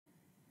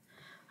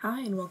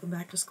Hi, and welcome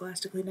back to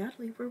Scholastically,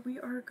 Natalie, where we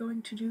are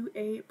going to do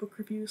a book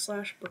review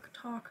 / book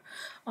talk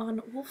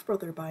on Wolf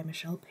Brother by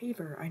Michelle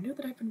Paver. I know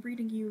that I've been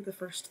reading you the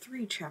first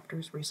 3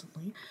 chapters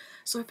recently,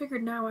 so I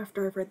figured now,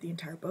 after I've read the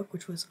entire book,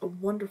 which was a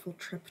wonderful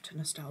trip to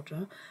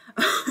nostalgia,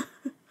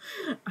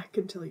 I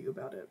can tell you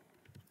about it.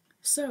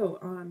 So,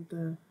 on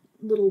the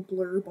little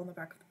blurb on the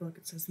back of the book,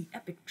 it says, "The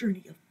epic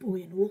journey of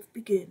Boy and Wolf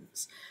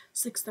begins.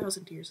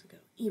 6,000 years ago,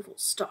 evil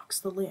stalks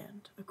the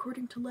land.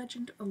 According to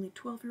legend, only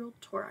 12-year-old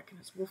Torak and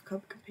his wolf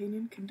cub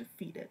companion can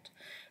defeat it.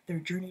 Their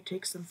journey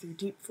takes them through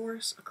deep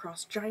forests,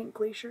 across giant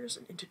glaciers,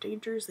 and into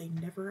dangers they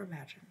never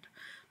imagined.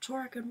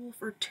 Torak and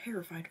Wolf are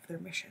terrified of their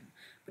mission,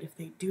 but if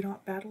they do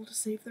not battle to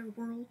save their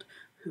world,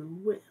 who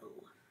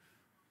will?"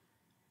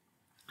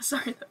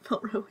 Sorry, that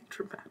felt really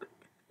dramatic.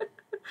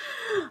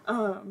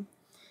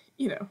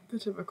 You know, the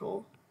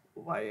typical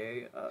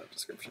YA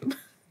description.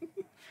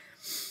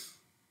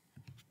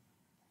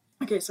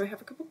 Okay, so I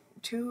have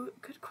 2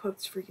 good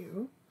quotes for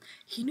you.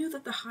 "He knew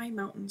that the high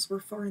mountains were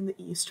far in the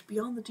east,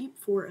 beyond the deep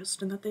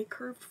forest, and that they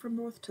curved from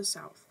north to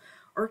south,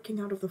 arcing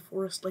out of the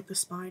forest like the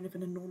spine of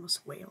an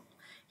enormous whale.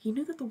 He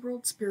knew that the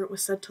world spirit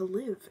was said to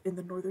live in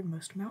the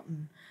northernmost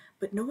mountain,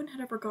 but no one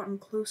had ever gotten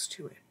close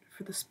to it,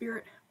 for the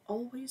spirit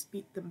always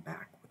beat them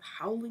back with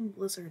howling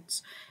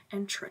blizzards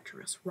and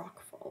treacherous rock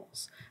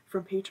falls."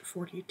 From page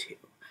 42.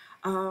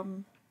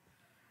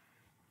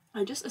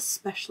 I just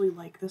especially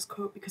like this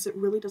quote because it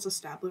really does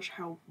establish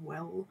how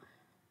well,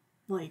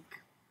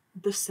 like,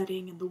 the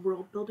setting and the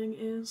world building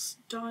is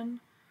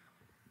done.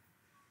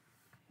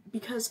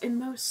 Because in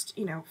most,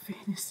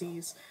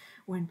 fantasies,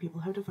 when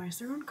people have devised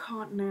their own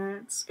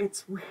continents,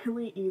 it's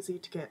really easy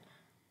to get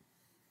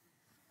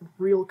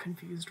real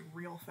confused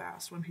real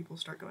fast when people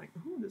start going,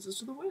 "Ooh, this is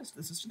to the west,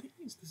 this is to the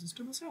east, this is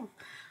to the south."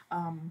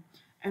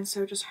 And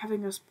so just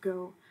having us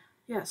go,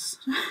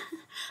 yes,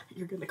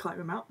 you're going to climb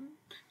a mountain,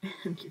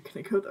 and you're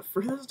going to go the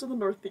furthest to the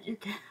north that you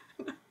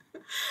can.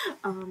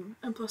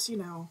 And plus,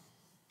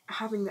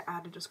 having the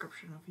added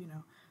description of,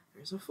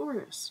 there's a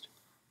forest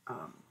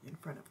in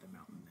front of the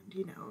mountain,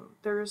 and,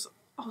 there's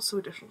also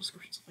additional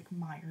descriptions of, like,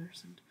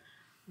 mires and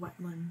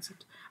wetlands,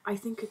 and I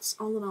think it's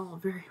all in all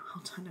very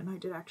well done, and I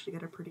did actually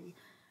get a pretty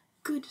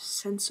good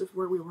sense of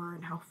where we were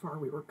and how far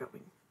we were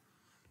going.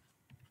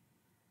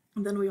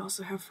 And then we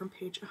also have from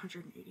page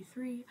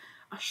 183,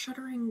 "A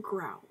shuddering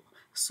growl,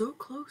 so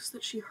close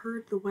that she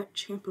heard the wet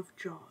champ of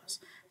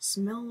jaws,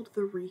 smelled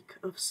the reek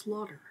of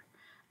slaughter.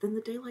 Then the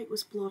daylight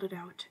was blotted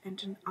out,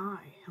 and an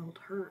eye held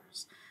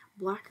hers.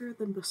 Blacker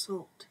than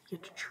basalt,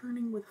 yet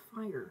churning with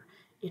fire,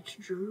 it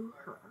drew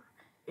her,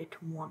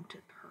 it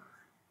wanted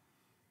her."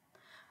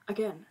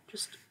 Again,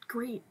 just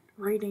great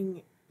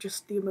writing,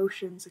 just the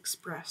emotions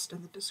expressed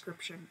and the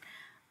description.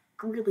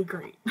 Really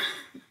great.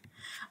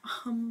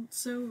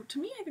 So to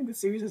me, I think the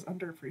series is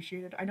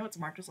underappreciated. I know it's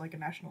marked as like a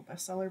national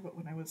bestseller, but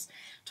when I was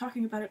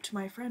talking about it to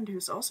my friend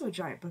who's also a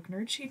giant book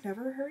nerd, she'd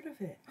never heard of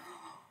it.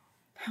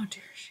 How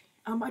dare she?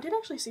 I did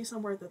actually see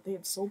somewhere that they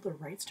had sold the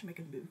rights to make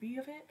a movie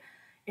of it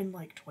in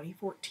like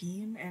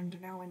 2014,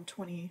 and now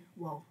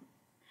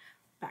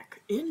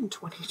back in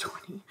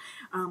 2020,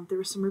 there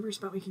were some rumors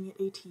about making it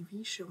a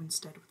TV show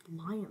instead with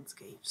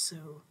Lionsgate,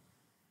 so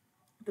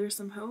there's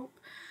some hope.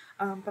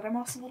 But I'm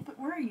also a little bit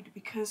worried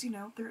because,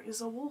 there is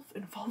a wolf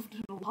involved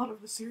in a lot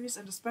of the series,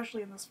 and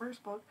especially in this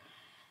first book.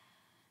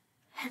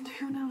 And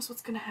who knows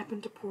what's going to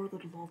happen to poor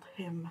little old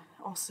him.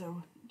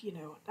 Also,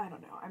 I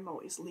don't know, I'm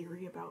always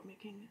leery about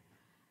making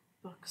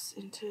books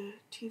into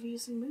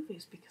TVs and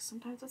movies because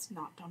sometimes it's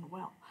not done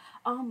well.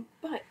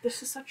 But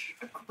this is such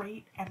a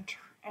great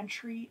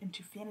entry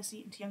into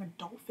fantasy, into young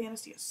adult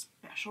fantasy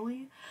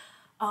especially.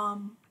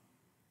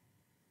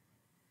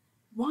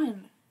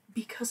 One,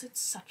 because it's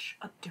such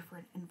a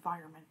different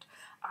environment.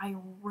 I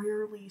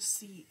rarely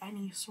see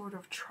any sort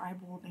of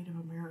tribal Native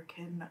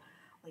American,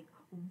 like,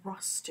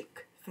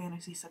 rustic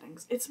fantasy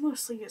settings. It's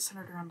mostly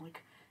centered around,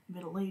 like,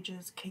 Middle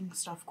Ages, king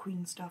stuff,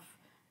 queen stuff,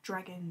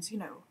 dragons,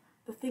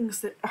 the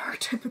things that are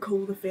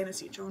typical of the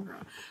fantasy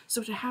genre.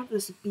 So to have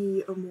this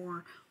be a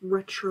more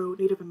retro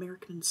Native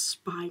American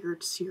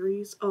inspired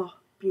series,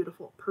 oh,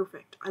 beautiful,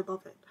 perfect, I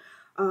love it.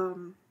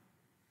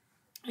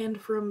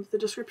 And from the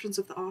descriptions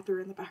of the author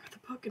in the back of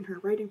the book and her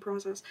writing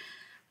process,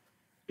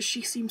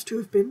 she seems to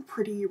have been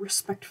pretty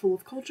respectful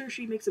of culture.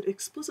 She makes it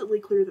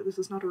explicitly clear that this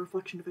is not a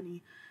reflection of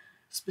any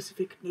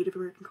specific Native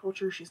American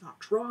culture. She's not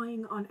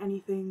drawing on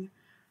anything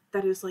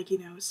that is, like,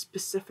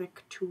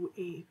 specific to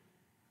a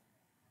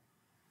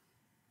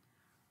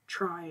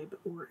tribe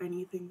or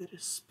anything that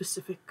is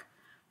specific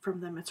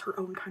from them. It's her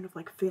own kind of,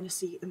 like,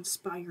 fantasy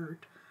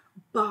inspired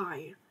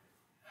by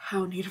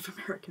how Native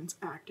Americans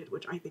acted,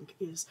 which I think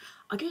is,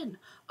 again,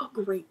 a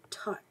great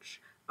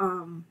touch.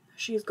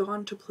 She's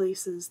gone to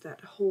places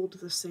that hold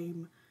the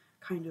same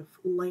kind of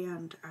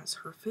land as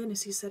her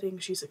fantasy setting.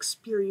 She's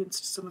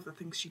experienced some of the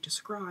things she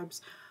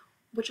describes,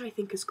 which I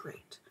think is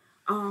great.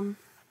 And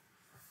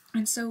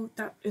so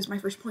that is my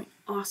first point.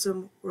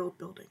 Awesome world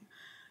building.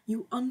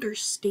 You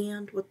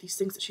understand what these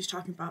things that she's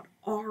talking about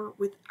are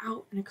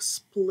without an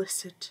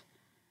explicit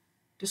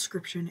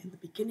description in the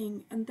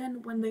beginning, and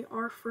then when they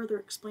are further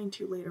explained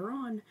to you later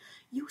on,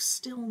 you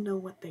still know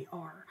what they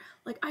are.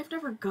 Like, I've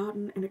never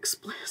gotten an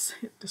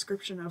explicit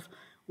description of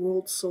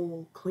world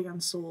soul,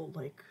 clan soul,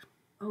 like,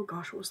 oh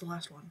gosh, what was the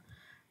last one?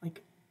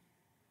 Like,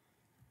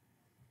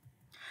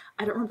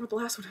 I don't remember what the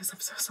last one is, I'm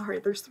so sorry,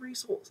 there's 3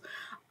 souls.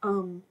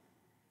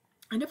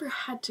 I never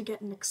had to get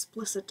an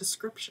explicit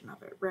description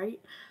of it, right?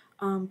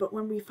 But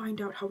when we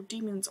find out how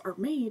demons are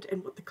made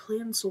and what the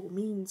clan soul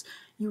means,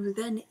 you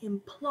then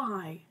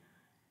imply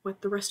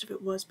what the rest of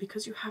it was,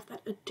 because you have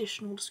that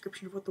additional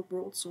description of what the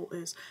world soul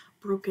is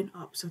broken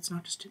up, so it's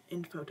not just an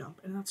info dump,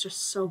 and that's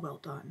just so well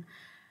done.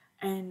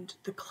 And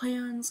the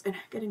clans, and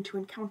getting to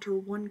encounter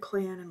one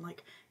clan and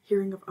like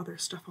hearing of other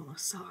stuff on the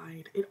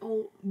side, it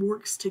all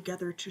works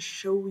together to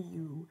show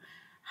you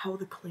how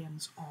the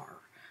clans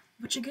are,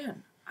 which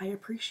again, I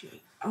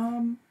appreciate.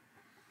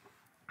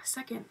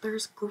 Second,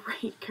 there's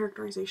great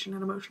characterization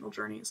and emotional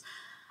journeys.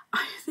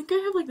 I think I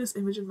have like this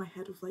image in my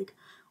head of like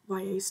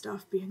YA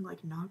stuff being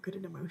like not good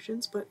at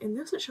emotions, but in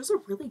this it shows a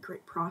really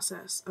great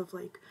process of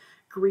like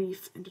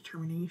grief and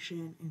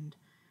determination and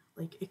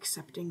like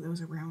accepting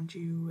those around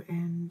you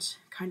and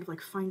kind of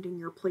like finding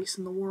your place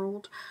in the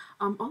world.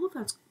 All of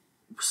that's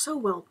so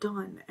well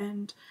done,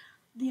 and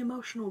the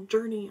emotional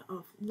journey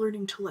of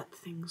learning to let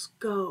things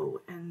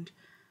go and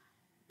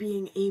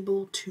being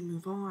able to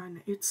move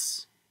on,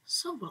 it's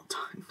so well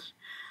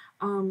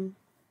done.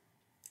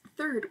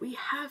 Third, we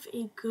have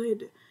a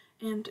good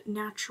and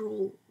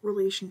natural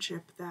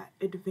relationship that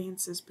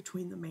advances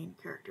between the main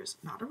characters.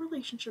 Not a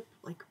relationship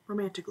like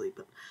romantically,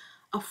 but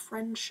a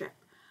friendship,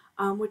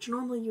 which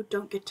normally you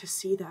don't get to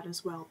see that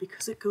as well,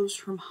 because it goes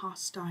from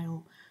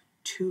hostile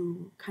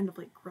to kind of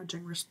like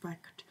grudging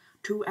respect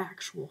to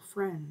actual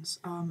friends,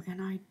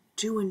 and I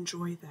do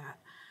enjoy that.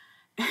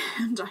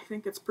 And I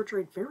think it's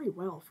portrayed very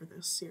well for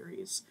this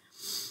series,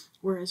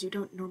 whereas you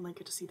don't normally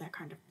get to see that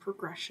kind of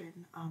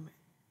progression,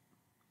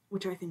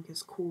 which I think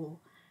is cool.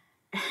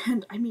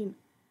 And I mean,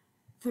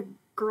 the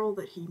girl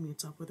that he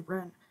meets up with,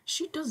 Ren,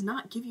 she does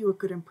not give you a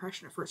good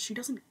impression at first. She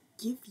doesn't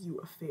give you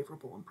a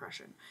favorable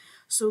impression.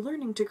 So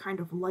learning to kind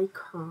of like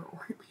her,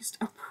 or at least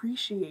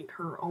appreciate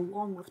her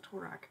along with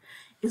Torak,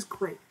 is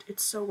great.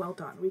 It's so well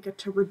done. We get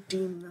to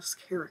redeem this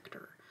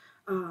character.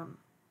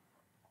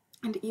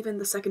 And even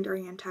the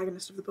secondary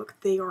antagonist of the book,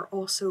 they are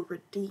also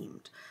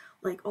redeemed.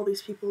 Like, all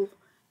these people,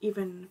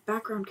 even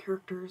background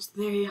characters,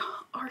 they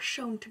are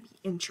shown to be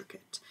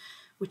intricate,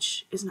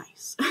 which is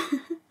nice.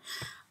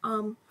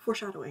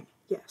 Foreshadowing,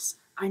 yes.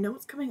 I know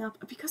it's coming up,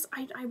 because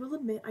I will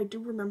admit I do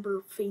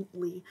remember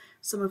faintly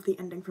some of the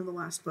ending from the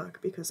last book,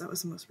 because that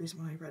was the most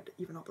recent one I read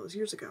even all those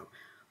years ago.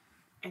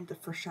 And the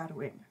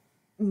foreshadowing,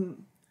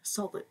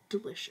 solid,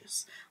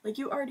 delicious. Like,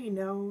 you already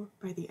know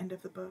by the end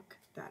of the book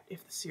that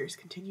if the series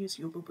continues,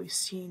 you will be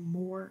seeing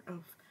more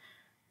of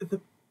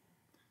the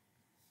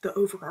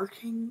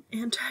overarching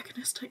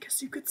antagonist, I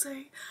guess you could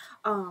say.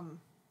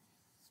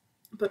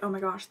 But oh my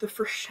gosh, the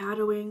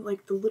foreshadowing,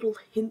 like the little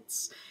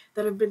hints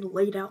that have been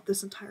laid out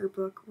this entire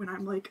book, when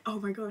I'm like,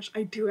 oh my gosh,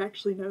 I do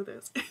actually know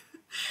this.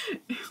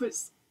 It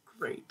was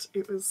great.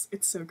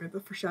 It's so good. The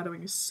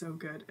foreshadowing is so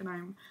good, and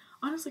I'm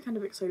honestly kind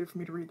of excited for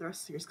me to read the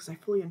rest of the series, because I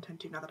fully intend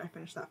to now that I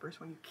finished that first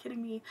one. Are you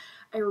kidding me?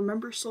 I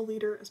remember Soul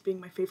Eater as being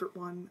my favorite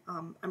one.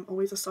 I'm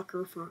always a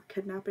sucker for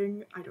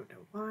kidnapping. I don't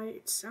know why.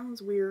 It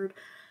sounds weird,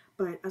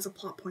 but as a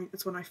plot point,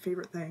 it's one of my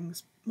favorite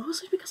things.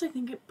 Mostly because I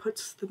think it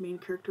puts the main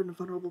character in a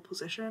vulnerable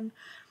position,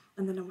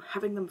 and then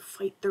having them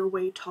fight their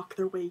way, talk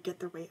their way, get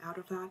their way out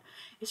of that,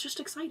 it's just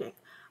exciting.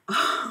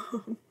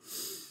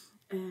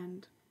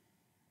 And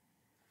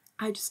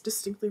I just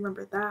distinctly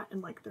remember that,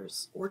 and like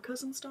there's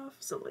orcas and stuff,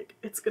 so like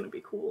it's gonna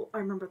be cool. I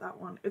remember that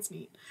one. It's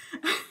neat.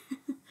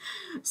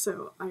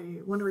 So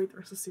I want to read the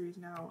rest of the series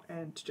now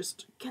and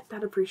just get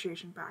that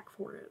appreciation back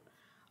for it.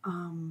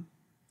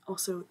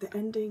 Also, the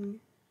ending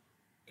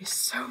is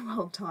so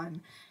well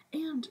done,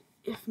 and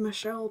if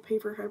Michelle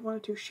Paver had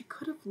wanted to, she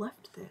could have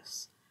left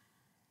this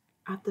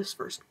at this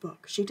first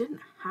book. She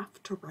didn't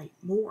have to write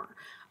more.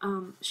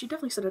 She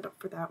definitely set it up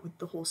for that with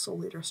the whole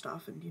Soul Eater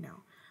stuff, and you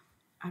know,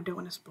 I don't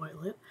want to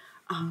spoil it,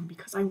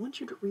 because I want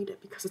you to read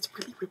it, because it's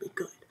really, really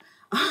good.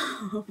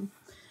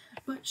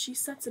 But she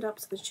sets it up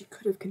so that she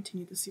could have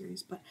continued the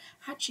series, but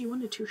had she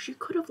wanted to, she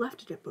could have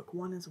left it at book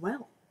 1 as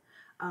well,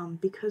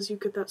 because you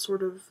get that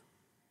sort of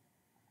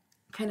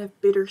kind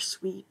of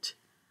bittersweet,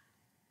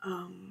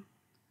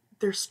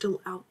 they're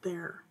still out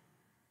there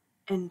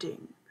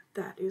ending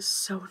that is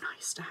so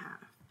nice to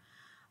have.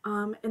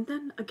 And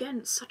then,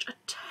 again, such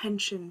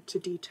attention to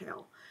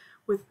detail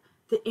with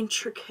the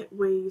intricate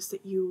ways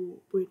that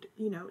you would,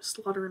 you know,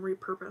 slaughter and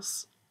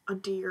repurpose a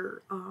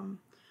deer,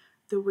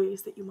 the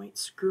ways that you might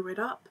screw it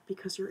up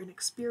because you're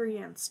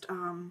inexperienced,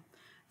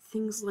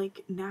 things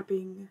like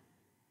napping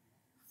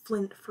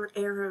flint for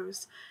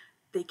arrows.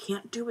 They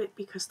can't do it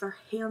because their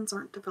hands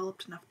aren't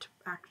developed enough to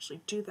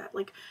actually do that.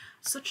 Like,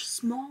 such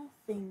small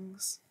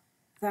things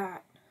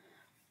that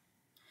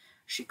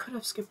she could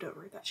have skipped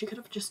over, that she could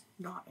have just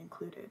not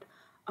included,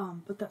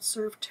 but that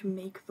served to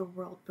make the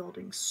world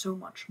building so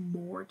much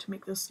more, to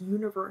make this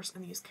universe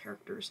and these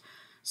characters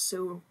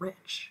so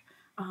rich.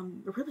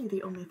 Really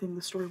the only thing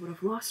the story would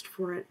have lost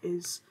for it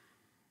is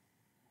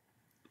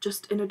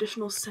just an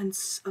additional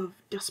sense of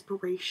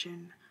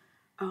desperation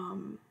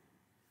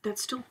that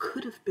still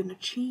could have been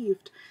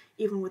achieved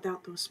even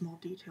without those small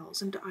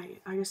details, and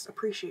I just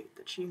appreciate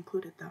that she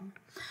included them.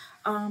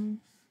 And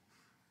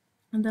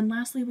then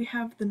lastly we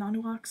have the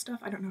Nanuak stuff.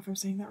 I don't know if I'm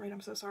saying that right,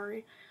 I'm so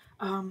sorry.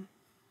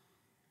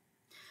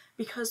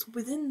 Because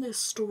within this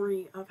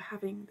story of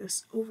having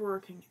this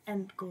overarching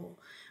end goal,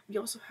 we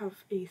also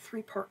have a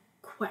 3-part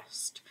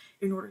quest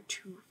in order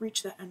to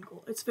reach that end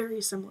goal. It's very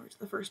similar to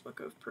the first book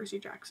of Percy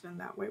Jackson in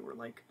that way, where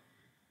like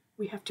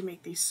we have to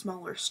make these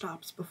smaller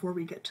stops before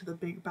we get to the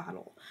big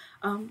battle,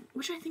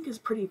 which I think is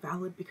pretty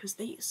valid because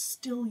they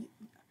still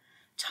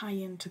tie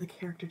into the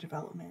character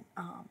development.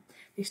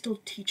 They still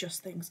teach us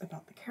things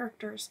about the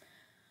characters,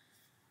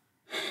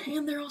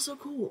 and they're also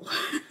cool.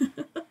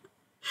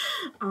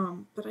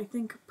 But I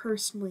think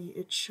personally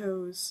it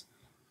shows,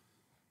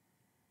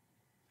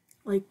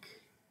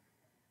 like,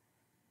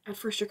 at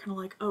first you're kind of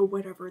like, oh,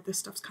 whatever, this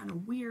stuff's kind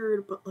of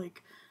weird, but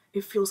like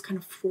it feels kind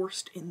of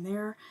forced in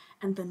there,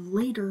 and then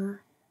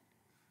later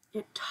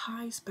it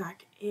ties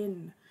back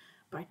in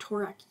by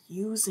Torak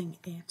using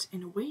it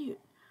in a way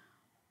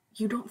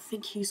you don't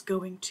think he's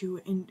going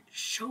to, and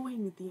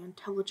showing the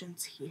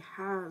intelligence he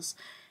has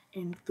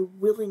and the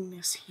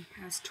willingness he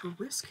has to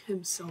risk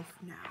himself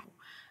now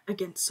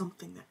against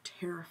something that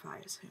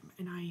terrifies him.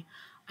 And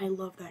I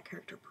love that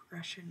character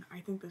progression.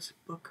 I think this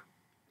book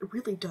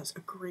really does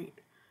a great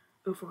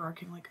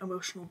overarching like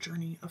emotional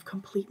journey of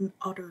complete and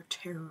utter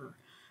terror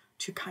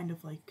to kind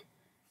of like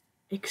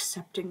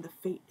accepting the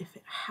fate if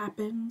it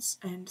happens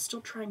and still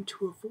trying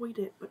to avoid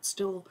it but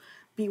still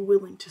be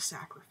willing to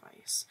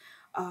sacrifice.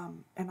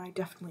 And I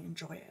definitely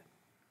enjoy it.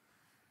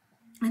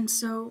 And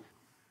so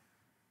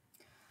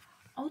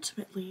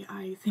ultimately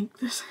I think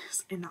this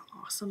is an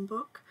awesome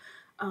book.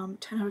 10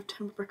 out of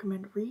 10 would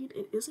recommend read.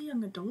 It is a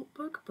young adult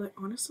book, but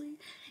honestly,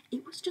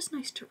 it was just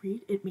nice to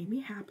read. It made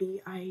me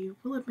happy. I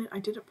will admit I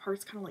did at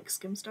parts kind of like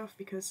skim stuff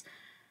because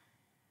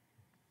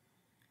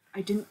I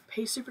didn't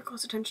pay super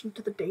close attention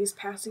to the days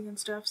passing and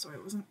stuff, so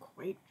I wasn't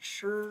quite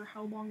sure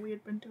how long we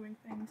had been doing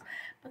things.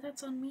 But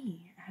that's on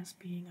me as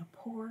being a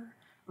poor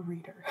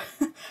reader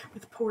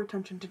with poor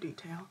attention to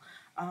detail.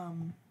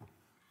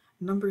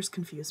 Numbers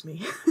confuse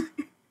me.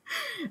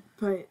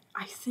 But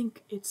I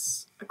think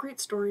it's a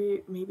great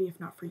story, maybe if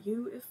not for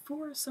you, if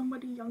for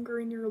somebody younger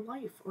in your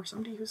life or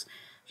somebody who's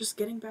just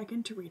getting back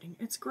into reading.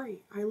 It's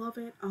great. I love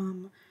it.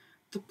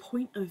 The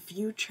point of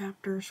view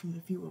chapters from the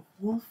view of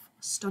Wolf,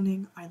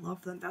 stunning. I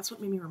love them. That's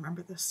what made me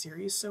remember this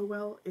series so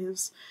well,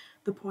 is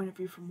the point of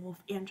view from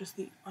Wolf and just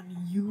the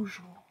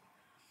unusual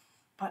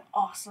but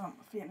awesome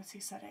fantasy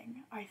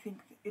setting. I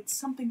think it's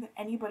something that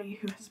anybody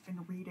who has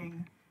been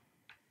reading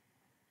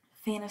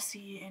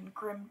fantasy and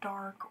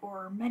grimdark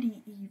or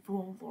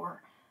medieval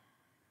or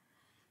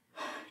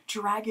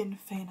dragon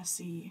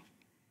fantasy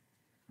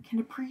can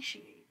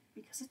appreciate,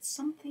 because it's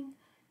something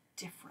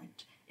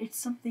different. It's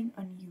something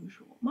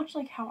unusual. Much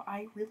like how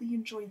I really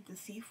enjoyed The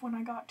Thief when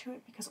I got to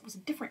it, because it was a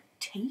different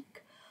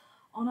take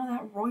on all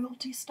that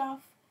royalty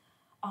stuff.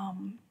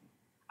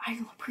 I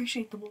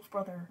appreciate The Wolf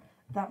Brother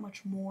that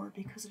much more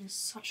because it is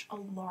such a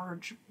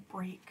large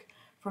break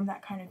from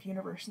that kind of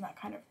universe and that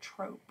kind of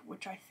trope,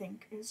 which I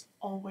think is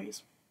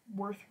always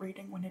worth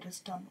reading when it is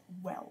done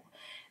well.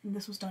 And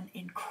this was done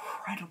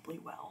incredibly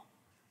well.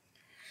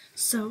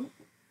 So,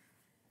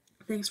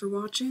 thanks for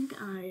watching.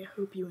 I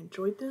hope you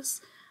enjoyed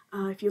this.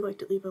 If you'd like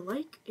to leave a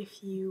like,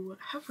 if you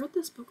have read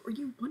this book or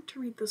you want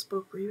to read this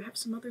book or you have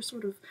some other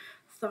sort of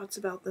thoughts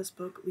about this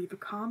book, leave a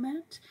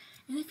comment.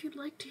 And if you'd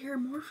like to hear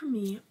more from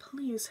me,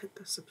 please hit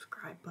the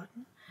subscribe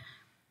button.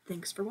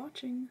 Thanks for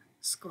watching.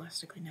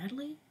 Scholastically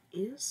Natalie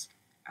is